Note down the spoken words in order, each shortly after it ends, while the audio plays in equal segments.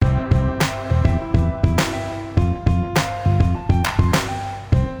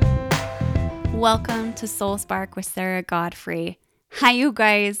Welcome to Soul Spark with Sarah Godfrey. Hi, you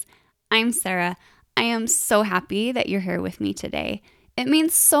guys. I'm Sarah. I am so happy that you're here with me today. It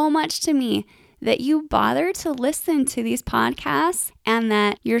means so much to me that you bother to listen to these podcasts and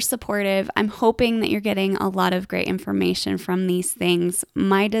that you're supportive. I'm hoping that you're getting a lot of great information from these things.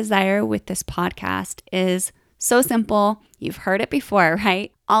 My desire with this podcast is so simple. You've heard it before,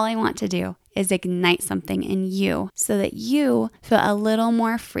 right? All I want to do is ignite something in you so that you feel a little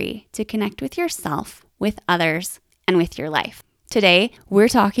more free to connect with yourself, with others, and with your life. Today, we're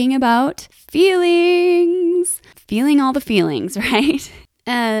talking about feelings. Feeling all the feelings, right?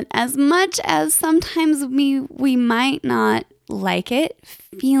 And as much as sometimes we might not like it,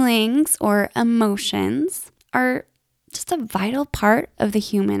 feelings or emotions are just a vital part of the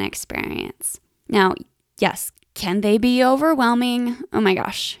human experience. Now, yes, can they be overwhelming? Oh my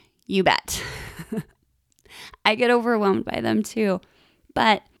gosh, you bet. I get overwhelmed by them too.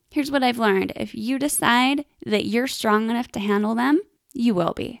 But here's what I've learned. If you decide that you're strong enough to handle them, you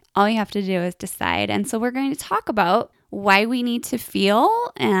will be. All you have to do is decide. And so we're going to talk about why we need to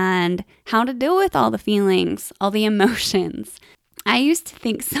feel and how to deal with all the feelings, all the emotions. I used to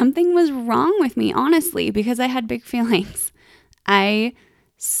think something was wrong with me, honestly, because I had big feelings. I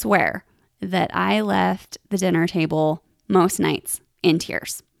swear that I left the dinner table most nights in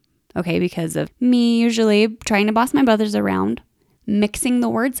tears. Okay, because of me usually trying to boss my brothers around, mixing the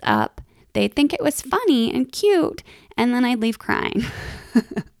words up. They'd think it was funny and cute, and then I'd leave crying.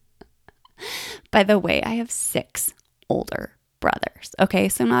 By the way, I have 6 older brothers. Okay,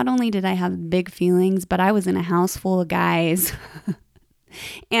 so not only did I have big feelings, but I was in a house full of guys.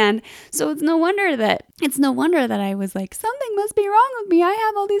 And so it's no wonder that I was like, something must be wrong with me. I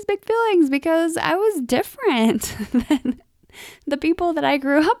have all these big feelings because I was different than the people that I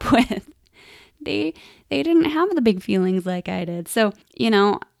grew up with. They didn't have the big feelings like I did. So,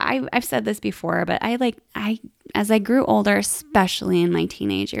 I've said this before, but as I grew older, especially in my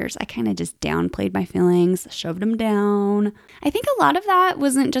teenage years, I kind of just downplayed my feelings, shoved them down. I think a lot of that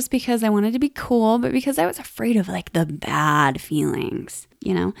wasn't just because I wanted to be cool, but because I was afraid of like the bad feelings,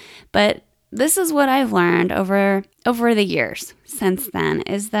 But this is what I've learned over the years since then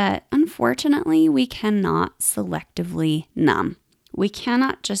is that unfortunately we cannot selectively numb. We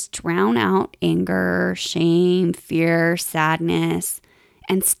cannot just drown out anger, shame, fear, sadness,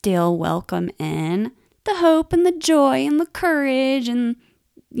 and still welcome in the hope and the joy and the courage and,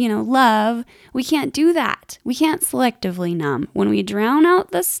 love. We can't do that. We can't selectively numb. When we drown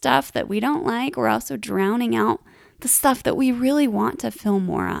out the stuff that we don't like, we're also drowning out the stuff that we really want to feel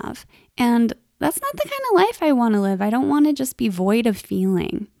more of. And that's not the kind of life I want to live. I don't want to just be void of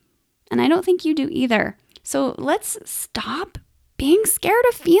feeling. And I don't think you do either. So let's stop being scared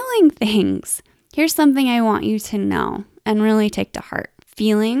of feeling things. Here's something I want you to know and really take to heart.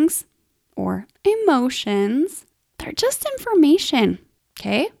 Feelings or emotions, they're just information,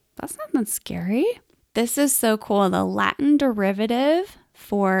 okay? That's nothing scary. This is so cool. The Latin derivative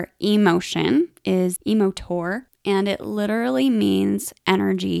for emotion is emotor, and it literally means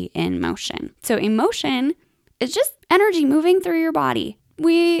energy in motion. So emotion is just energy moving through your body.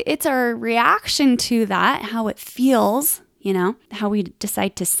 It's our reaction to that, how it feels, how we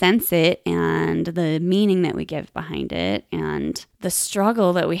decide to sense it and the meaning that we give behind it and the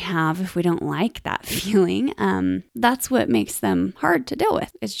struggle that we have if we don't like that feeling. That's what makes them hard to deal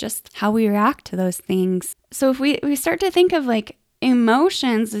with. It's just how we react to those things. So if we start to think of like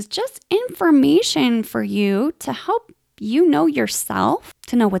emotions as just information for you to help you know yourself,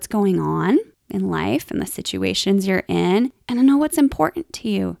 to know what's going on in life and the situations you're in, and to know what's important to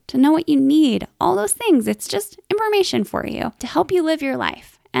you, to know what you need, all those things. It's just information for you to help you live your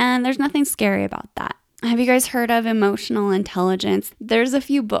life. And there's nothing scary about that. Have you guys heard of emotional intelligence? There's a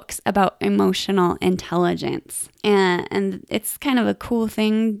few books about emotional intelligence, and it's kind of a cool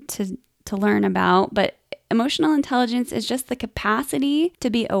thing to learn about, but emotional intelligence is just the capacity to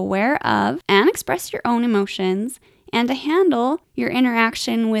be aware of and express your own emotions and to handle your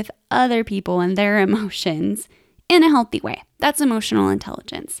interaction with other people and their emotions in a healthy way. That's emotional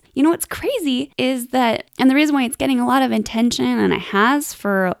intelligence. What's crazy is that, and the reason why it's getting a lot of attention, and it has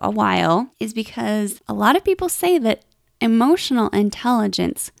for a while, is because a lot of people say that emotional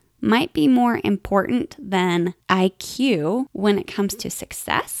intelligence might be more important than IQ when it comes to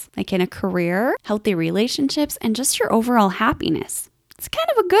success, like in a career, healthy relationships, and just your overall happiness. It's kind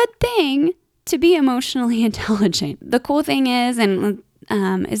of a good thing to be emotionally intelligent. The cool thing is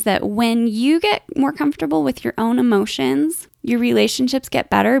that when you get more comfortable with your own emotions, your relationships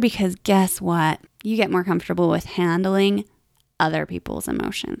get better because guess what? You get more comfortable with handling other people's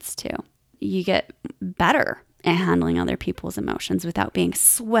emotions too. You get better at handling other people's emotions without being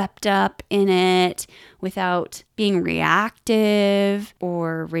swept up in it, without being reactive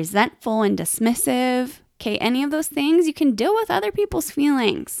or resentful and dismissive. Okay, any of those things, you can deal with other people's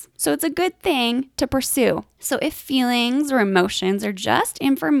feelings. So it's a good thing to pursue. So if feelings or emotions are just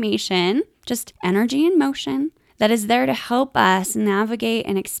information, just energy in motion that is there to help us navigate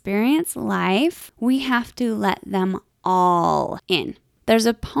and experience life, we have to let them all in. There's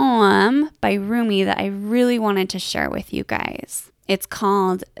a poem by Rumi that I really wanted to share with you guys. It's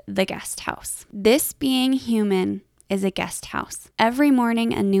called The Guest House. This being human is a guest house. Every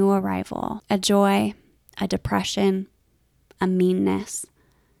morning a new arrival, a joy, a depression, a meanness.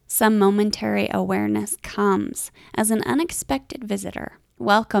 Some momentary awareness comes as an unexpected visitor.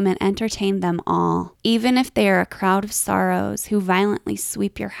 Welcome and entertain them all, even if they are a crowd of sorrows who violently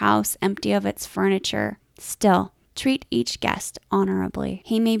sweep your house empty of its furniture. Still, treat each guest honorably.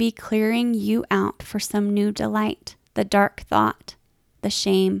 He may be clearing you out for some new delight, the dark thought, the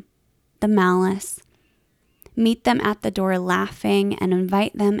shame, the malice. Meet them at the door laughing and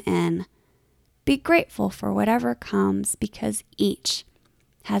invite them in. Be grateful for whatever comes because each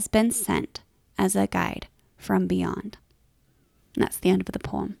has been sent as a guide from beyond. And that's the end of the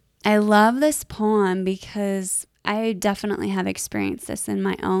poem. I love this poem because I definitely have experienced this in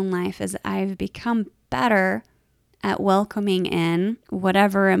my own life as I've become better at welcoming in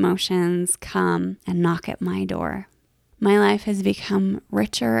whatever emotions come and knock at my door. My life has become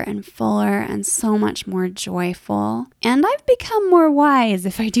richer and fuller and so much more joyful. And I've become more wise,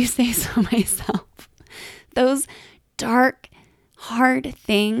 if I do say so myself. Those dark, hard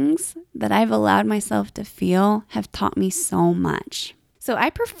things that I've allowed myself to feel have taught me so much. So I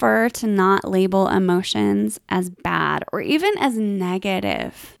prefer to not label emotions as bad or even as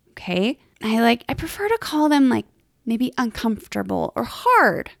negative, okay? I prefer to call them like maybe uncomfortable or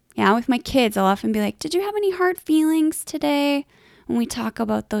hard. Yeah, with my kids, I'll often be like, did you have any hard feelings today? When we talk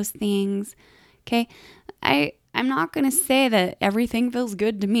about those things, okay? I'm not going to say that everything feels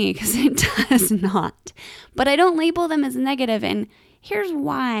good to me because it does not. But I don't label them as negative, and here's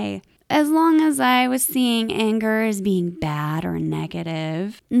why. As long as I was seeing anger as being bad or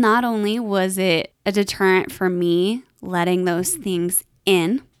negative, not only was it a deterrent for me letting those things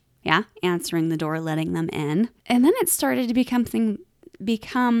in, answering the door, letting them in, and then it started to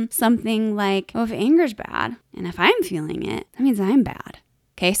become something like, oh, if anger's bad, and if I'm feeling it, that means I'm bad.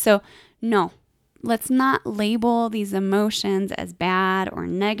 Okay, so no, let's not label these emotions as bad or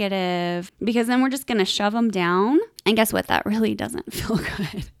negative, because then we're just going to shove them down. And guess what? That really doesn't feel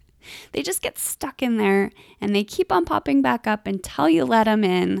good. They just get stuck in there and they keep on popping back up until you let them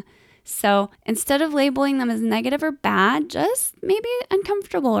in. So instead of labeling them as negative or bad, just maybe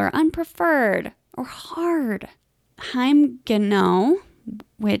uncomfortable or unpreferred or hard. Chaim Genot,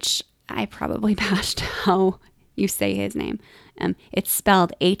 which I probably bashed how you say his name. It's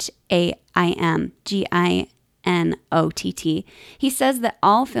spelled Haimginott. He says that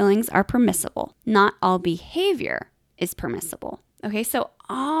all feelings are permissible. Not all behavior is permissible. Okay, so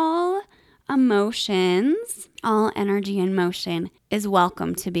all emotions, all energy in motion is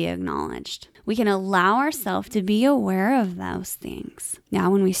welcome to be acknowledged. We can allow ourselves to be aware of those things.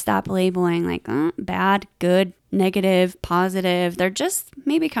 Now, when we stop labeling like bad, good, negative, positive, they're just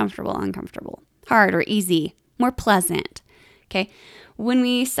maybe comfortable, uncomfortable, hard or easy, more pleasant. Okay. When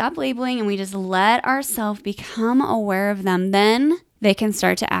we stop labeling and we just let ourselves become aware of them, then they can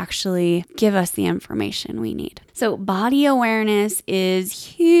start to actually give us the information we need. So body awareness is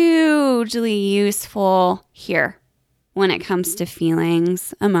hugely useful here when it comes to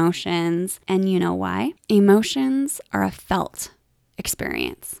feelings, emotions, and you know why? Emotions are a felt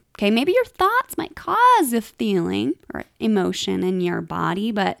experience. Okay, maybe your thoughts might cause a feeling or emotion in your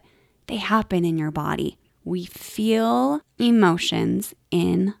body, but they happen in your body. We feel emotions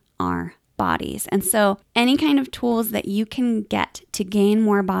in our bodies. And so any kind of tools that you can get to gain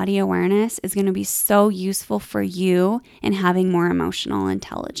more body awareness is going to be so useful for you in having more emotional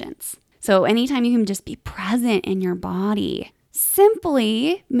intelligence. So anytime you can just be present in your body,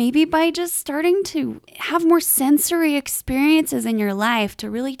 simply maybe by just starting to have more sensory experiences in your life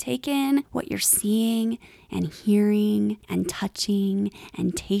to really take in what you're seeing and hearing and touching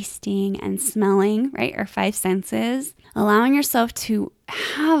and tasting and smelling, right? Our five senses. Allowing yourself to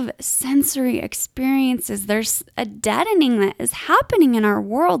have sensory experiences. There's a deadening that is happening in our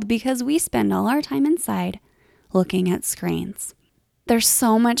world because we spend all our time inside looking at screens. There's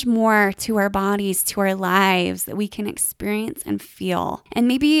so much more to our bodies, to our lives that we can experience and feel. And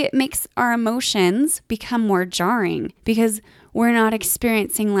maybe it makes our emotions become more jarring because we're not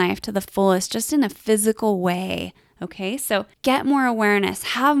experiencing life to the fullest, just in a physical way Okay, so get more awareness,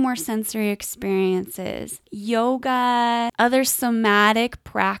 have more sensory experiences, yoga, other somatic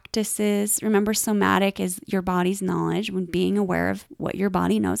practices. Remember, somatic is your body's knowledge when being aware of what your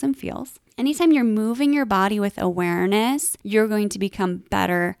body knows and feels. Anytime you're moving your body with awareness, you're going to become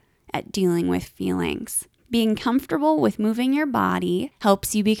better at dealing with feelings. Being comfortable with moving your body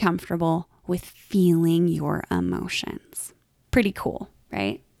helps you be comfortable with feeling your emotions. Pretty cool,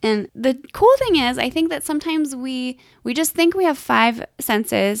 right? And the cool thing is, I think that sometimes we just think we have 5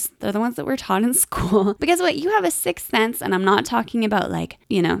 senses. They're the ones that we're taught in school. Because what? You have a 6th sense, and I'm not talking about like,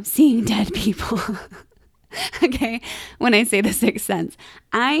 seeing dead people. Okay, when I say the 6th sense,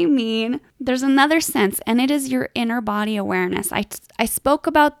 I mean there's another sense, and it is your inner body awareness. I spoke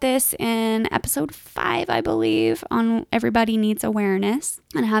about this in episode 5, I believe, on everybody needs awareness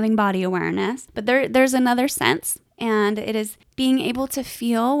and having body awareness. But there's another sense, and it is being able to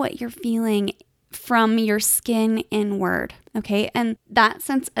feel what you're feeling from your skin inward. Okay, and that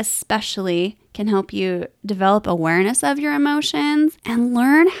sense especially can help you develop awareness of your emotions and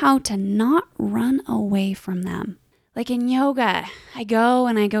learn how to not run away from them. Like in yoga, I go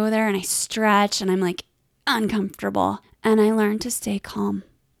there and I stretch and I'm like uncomfortable, and I learn to stay calm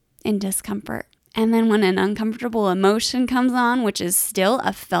in discomfort. And then when an uncomfortable emotion comes on, which is still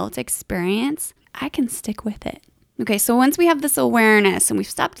a felt experience, I can stick with it. Okay, so once we have this awareness and we've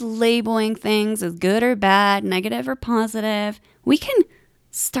stopped labeling things as good or bad, negative or positive, we can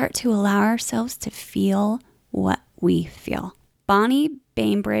start to allow ourselves to feel what we feel. Bonnie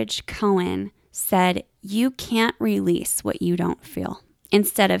Bainbridge Cohen said, "You can't release what you don't feel.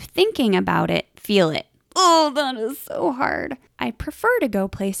 Instead of thinking about it, feel it." Oh, that is so hard. I prefer to go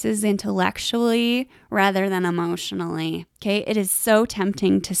places intellectually rather than emotionally. Okay, it is so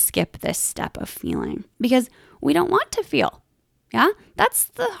tempting to skip this step of feeling because we don't want to feel. Yeah, that's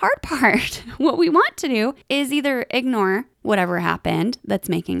the hard part. What we want to do is either ignore whatever happened that's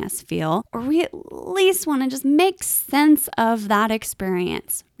making us feel, or we at least want to just make sense of that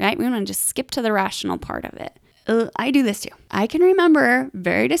experience, right? We want to just skip to the rational part of it. I do this too. I can remember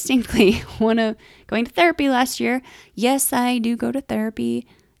very distinctly going to therapy last year. Yes, I do go to therapy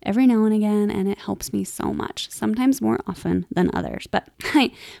every now and again, and it helps me so much, sometimes more often than others. But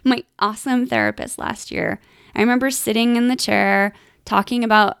my awesome therapist last year, I remember sitting in the chair talking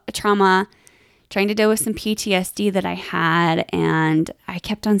about a trauma, trying to deal with some PTSD that I had, and I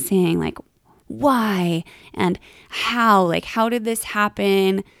kept on saying like, why and how did this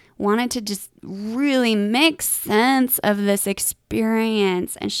happen? Wanted to just really make sense of this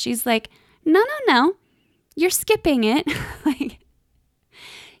experience. And she's like, no, you're skipping it. Like,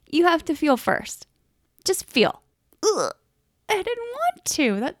 you have to feel first. Just feel. Ugh, I didn't want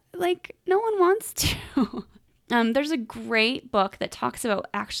to. No one wants to. There's a great book that talks about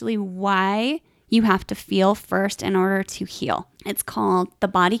actually why you have to feel first in order to heal. It's called The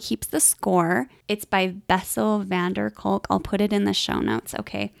Body Keeps the Score. It's by Bessel van der Kolk. I'll put it in the show notes,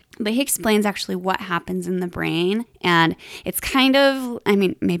 okay? But he explains actually what happens in the brain. And it's kind of,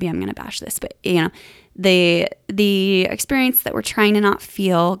 maybe I'm going to bash this, but the experience that we're trying to not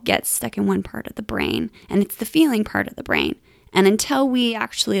feel gets stuck in one part of the brain. And it's the feeling part of the brain. And until we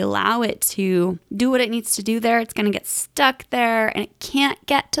actually allow it to do what it needs to do there, it's going to get stuck there and it can't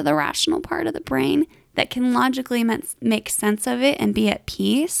get to the rational part of the brain that can logically make sense of it and be at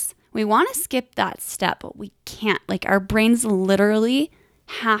peace. We want to skip that step, but we can't. Like, our brains literally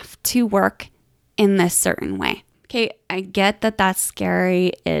have to work in this certain way. Okay, I get that that's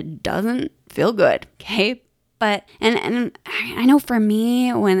scary. It doesn't feel good, okay? But, and I know for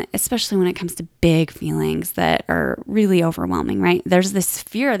me, especially when it comes to big feelings that are really overwhelming, right? There's this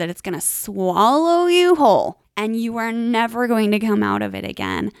fear that it's going to swallow you whole and you are never going to come out of it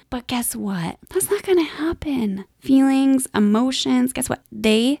again. But guess what? That's not going to happen. Feelings, emotions, guess what?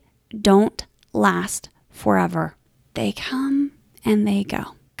 They don't last forever. They come and they go.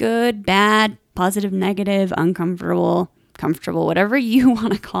 Good, bad, positive, negative, uncomfortable, comfortable, whatever you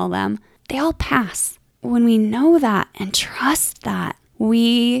want to call them. They all pass. When we know that and trust that,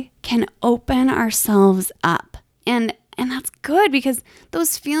 we can open ourselves up. And that's good because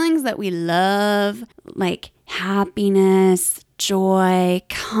those feelings that we love, like happiness, joy,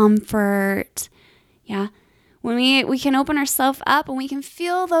 comfort, yeah, when we can open ourselves up and we can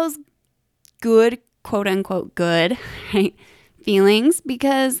feel those good, quote unquote good, right, feelings,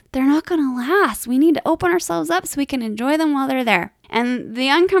 because they're not going to last. We need to open ourselves up so we can enjoy them while they're there. And the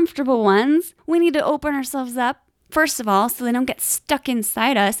uncomfortable ones, we need to open ourselves up, first of all, so they don't get stuck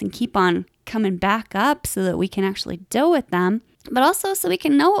inside us and keep on coming back up so that we can actually deal with them, but also so we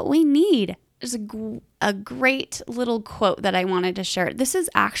can know what we need. There's a great little quote that I wanted to share. This is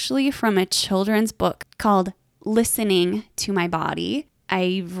actually from a children's book called listening to my body.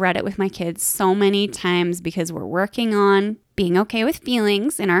 I've read it with my kids so many times because we're working on being okay with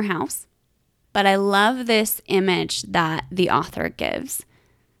feelings in our house. But I love this image that the author gives.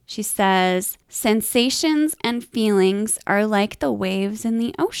 She says, sensations and feelings are like the waves in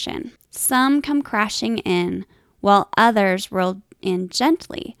the ocean. Some come crashing in, while others roll in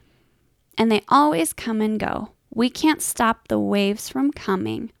gently. And they always come and go. We can't stop the waves from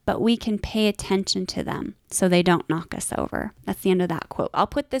coming, but we can pay attention to them so they don't knock us over. That's the end of that quote. I'll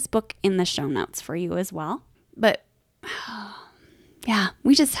put this book in the show notes for you as well. But yeah,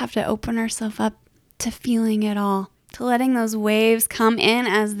 we just have to open ourselves up to feeling it all, to letting those waves come in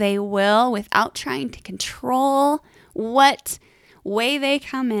as they will without trying to control what way they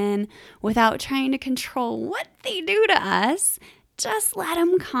come in, without trying to control what they do to us. Just let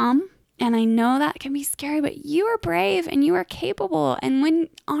them come. And I know that can be scary, but you are brave and you are capable. And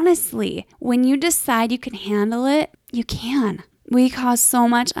when you decide you can handle it, you can. We cause so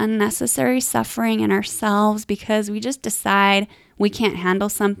much unnecessary suffering in ourselves because we just decide we can't handle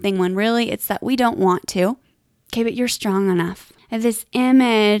something when really it's that we don't want to. Okay, but you're strong enough. I have this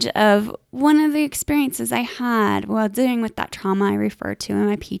image of one of the experiences I had while dealing with that trauma I referred to in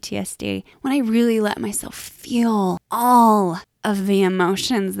my PTSD, when I really let myself feel all of the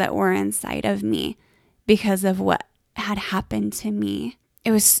emotions that were inside of me because of what had happened to me.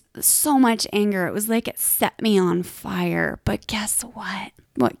 It was so much anger. It was like it set me on fire. But guess what?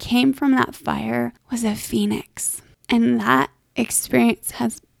 What came from that fire was a phoenix. And that experience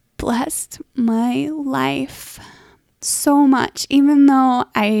has blessed my life so much, even though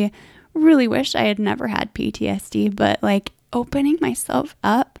I really wish I had never had PTSD, but like opening myself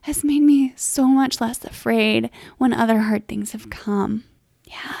up has made me so much less afraid when other hard things have come.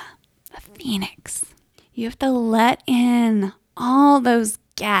 Yeah, a phoenix. You have to let in all those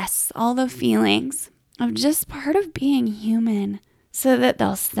guests, all the feelings of just part of being human so that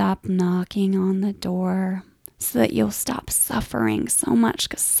they'll stop knocking on the door, so that you'll stop suffering so much,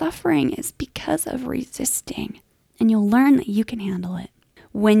 because suffering is because of resisting, and you'll learn that you can handle it.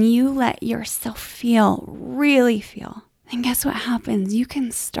 When you let yourself feel, really feel, then guess what happens? You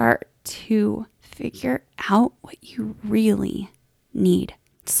can start to figure out what you really need.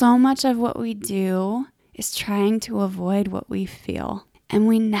 So much of what we do is trying to avoid what we feel. And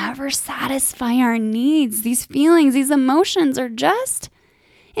we never satisfy our needs. These feelings, these emotions are just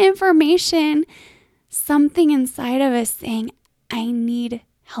information, something inside of us saying, I need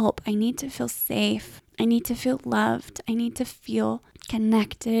help. I need to feel safe. I need to feel loved. I need to feel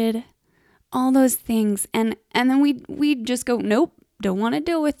connected. All those things. And then we just go, nope, don't want to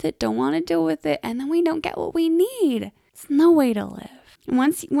deal with it. Don't want to deal with it. And then we don't get what we need. It's no way to live. And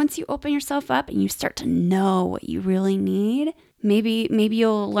once you open yourself up and you start to know what you really need, maybe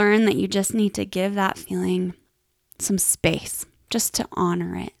you'll learn that you just need to give that feeling some space just to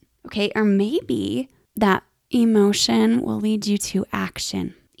honor it. Okay? Or maybe that emotion will lead you to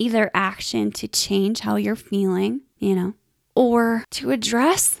action. Either action to change how you're feeling, or to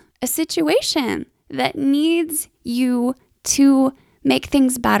address a situation that needs you to make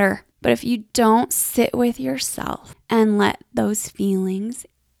things better. But if you don't sit with yourself and let those feelings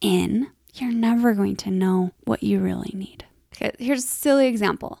in, you're never going to know what you really need. Okay, here's a silly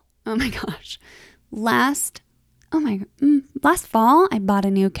example. Oh my gosh. Last fall, I bought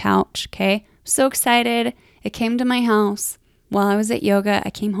a new couch, okay? So excited. It came to my house while I was at yoga. I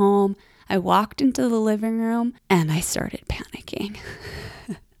came home. I walked into the living room and I started panicking.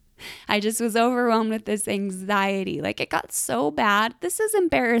 I just was overwhelmed with this anxiety. Like, it got so bad. This is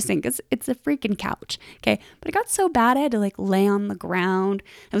embarrassing because it's a freaking couch. Okay. But it got so bad. I had to lay on the ground.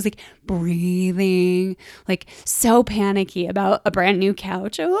 I was breathing, so panicky about a brand new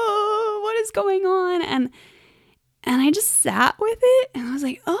couch. Oh, what is going on? And I just sat with it and I was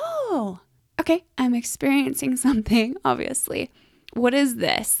like, oh, okay, I'm experiencing something, obviously. What is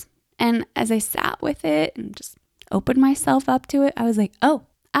this? And as I sat with it and just opened myself up to it, I was like, oh,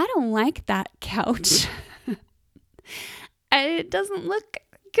 I don't like that couch. It doesn't look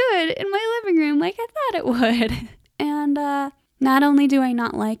good in my living room like I thought it would. And not only do I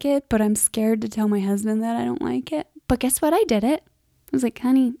not like it, but I'm scared to tell my husband that I don't like it. But guess what? I did it. I was like,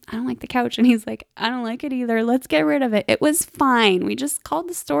 honey, I don't like the couch. And he's like, I don't like it either. Let's get rid of it. It was fine. We just called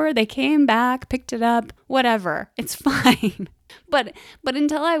the store. They came back, picked it up, whatever. It's fine. But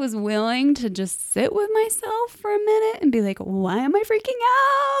until I was willing to just sit with myself for a minute and be like, why am I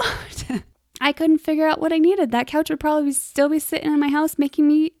freaking out? I couldn't figure out what I needed. That couch would probably still be sitting in my house making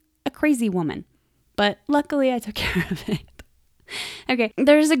me a crazy woman. But luckily I took care of it. Okay,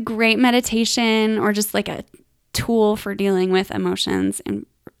 there's a great meditation or just a tool for dealing with emotions and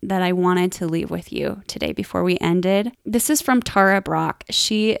that I wanted to leave with you today before we ended. This is from Tara Brach.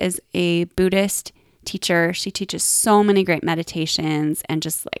 She is a Buddhist teacher. She teaches so many great meditations and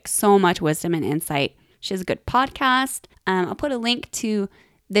just like so much wisdom and insight. She has a good podcast. I'll put a link to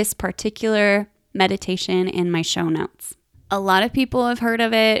this particular meditation in my show notes. A lot of people have heard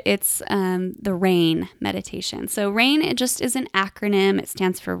of it. It's the RAIN meditation. So RAIN, it just is an acronym. It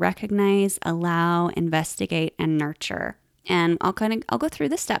stands for recognize, allow, investigate, and nurture. And I'll go through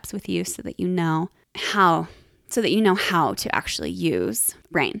the steps with you so that you know how to actually use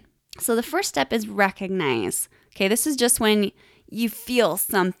RAIN. So the first step is recognize. Okay, this is just when you feel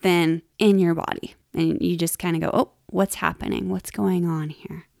something in your body and you just kind of go, oh, what's happening? What's going on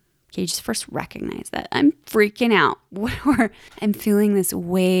here? Okay, you just first recognize that I'm freaking out or I'm feeling this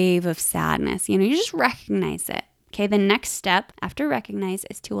wave of sadness. You just recognize it. Okay, the next step after recognize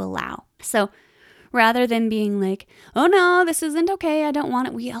is to allow. So rather than being like, oh no, this isn't okay, I don't want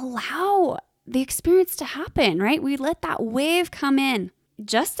it, we allow the experience to happen, right? We let that wave come in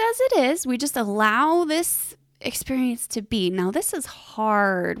just as it is. We just allow this experience to be. Now, this is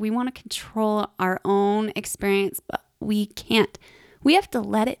hard. We want to control our own experience, but we can't. We have to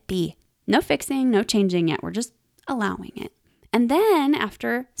let it be. No fixing, no changing yet. We're just allowing it. And then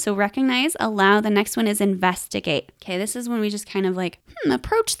so recognize, allow, the next one is investigate. Okay, this is when we just kind of like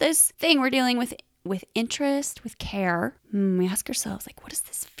approach this thing we're dealing with interest, with care. We ask ourselves, like, what does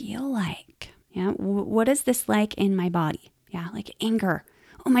this feel like? Yeah, what is this like in my body? Yeah, like anger.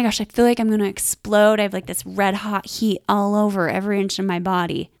 Oh my gosh, I feel like I'm going to explode. I have like this red hot heat all over every inch of my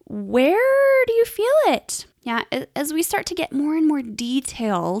body. Where do you feel it? Yeah, as we start to get more and more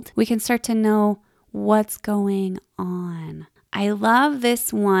detailed, we can start to know what's going on. I love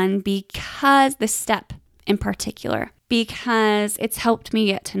this one because this step in particular, because it's helped me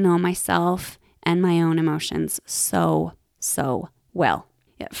get to know myself and my own emotions so well.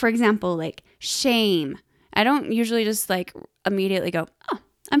 Yeah, for example, like shame. I don't usually just like immediately go, oh,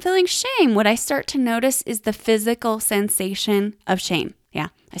 I'm feeling shame. What I start to notice is the physical sensation of shame. Yeah,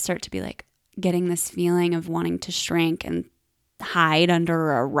 I start to be like getting this feeling of wanting to shrink and hide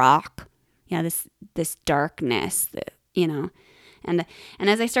under a rock. Yeah, this darkness, and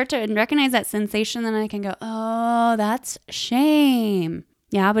as I start to recognize that sensation, then I can go, oh, that's shame.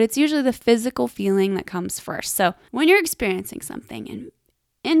 Yeah, but it's usually the physical feeling that comes first. So when you're experiencing something, and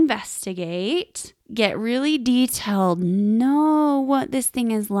investigate, get really detailed, know what this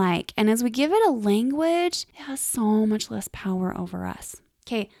thing is like. And as we give it a language, it has so much less power over us.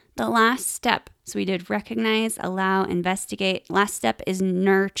 Okay, the last step. So we did recognize, allow, investigate. Last step is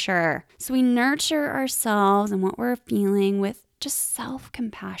nurture. So we nurture ourselves and what we're feeling with just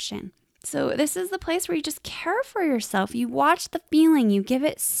self-compassion. So this is the place where you just care for yourself. You watch the feeling, you give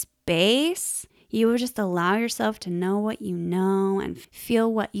it space. You will just allow yourself to know what you know and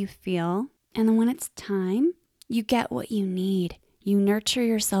feel what you feel. And then when it's time, you get what you need. You nurture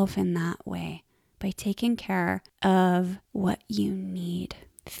yourself in that way by taking care of what you need.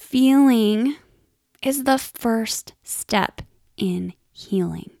 Feeling is the first step in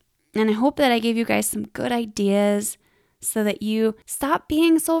healing. And I hope that I gave you guys some good ideas so that you stop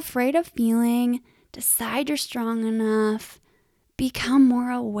being so afraid of feeling, decide you're strong enough, become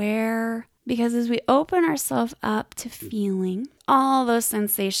more aware. Because as we open ourselves up to feeling all those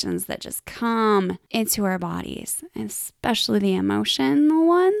sensations that just come into our bodies, and especially the emotional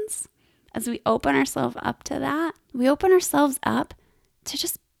ones, as we open ourselves up to that, we open ourselves up to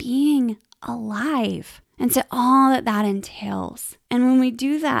just being alive and to all that entails. And when we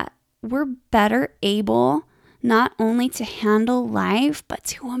do that, we're better able not only to handle life, but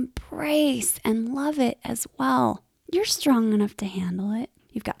to embrace and love it as well. You're strong enough to handle it.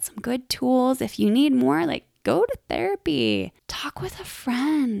 You've got some good tools. If you need more, like go to therapy, talk with a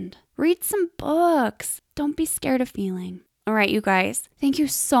friend, read some books. Don't be scared of feeling. All right, you guys, thank you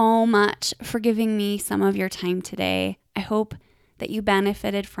so much for giving me some of your time today. I hope that you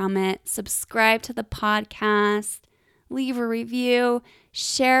benefited from it. Subscribe to the podcast, leave a review,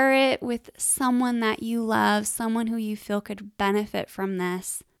 share it with someone that you love, someone who you feel could benefit from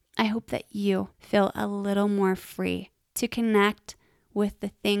this. I hope that you feel a little more free to connect with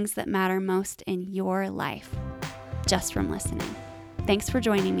the things that matter most in your life just from listening. Thanks for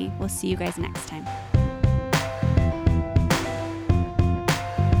joining me. We'll see you guys next time.